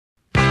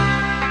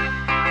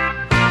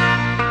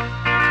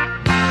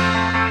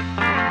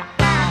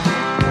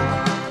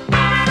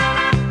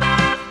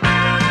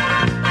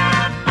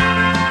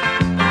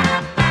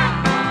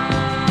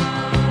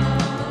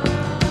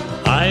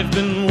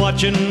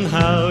watching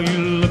how you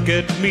look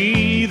at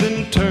me,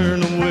 then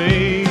turn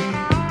away.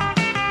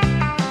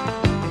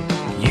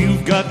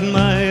 You've got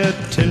my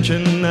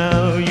attention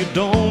now, you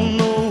don't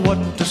know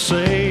what to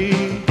say.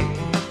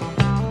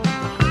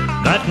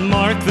 That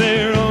mark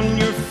there on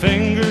your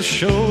finger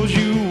shows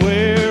you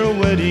wear a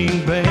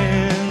wedding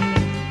band.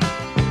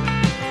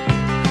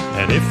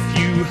 And if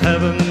you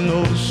haven't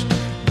noticed,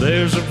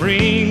 there's a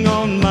ring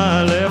on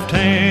my left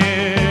hand.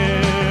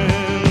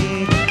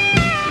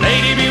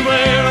 Lady,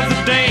 beware of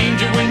the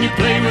danger when you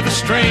play with a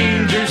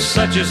stranger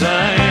such as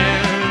I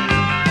am.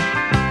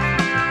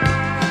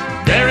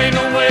 There ain't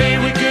no way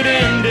we could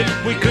end it,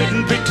 we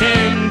couldn't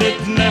pretend it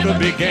never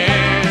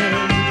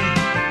began.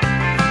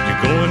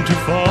 You're going too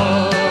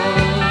far,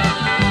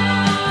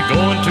 you're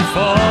going too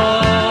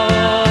far.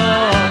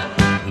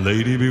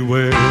 Lady,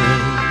 beware.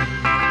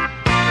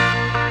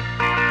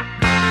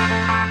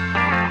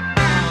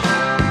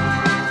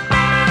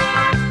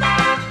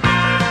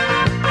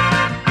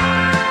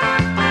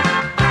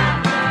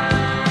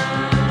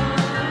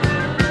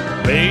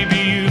 Baby,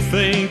 you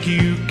think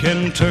you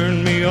can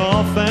turn me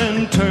off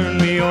and turn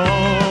me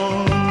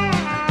on.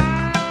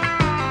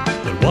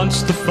 But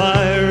once the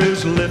fire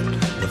is lit,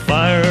 the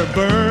fire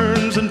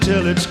burns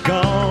until it's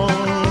gone.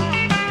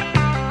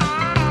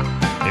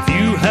 If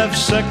you have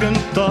second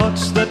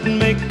thoughts that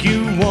make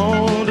you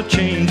want to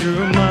change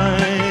your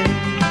mind,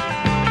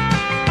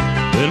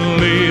 then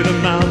lay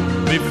them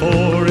out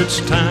before it's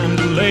time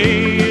to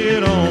lay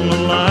it on the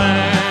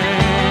line.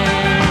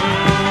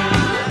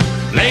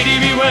 Lady,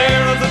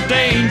 beware of the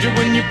danger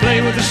when you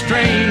play with a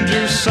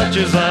stranger such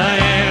as I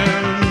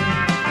am.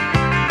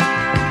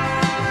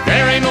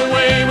 There ain't no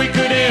way we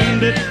could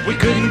end it, we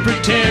couldn't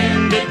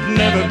pretend it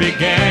never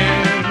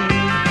began.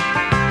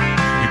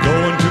 You're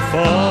going too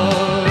far,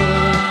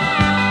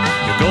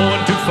 you're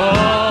going too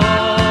far.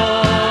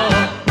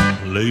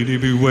 Lady,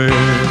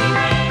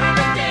 beware.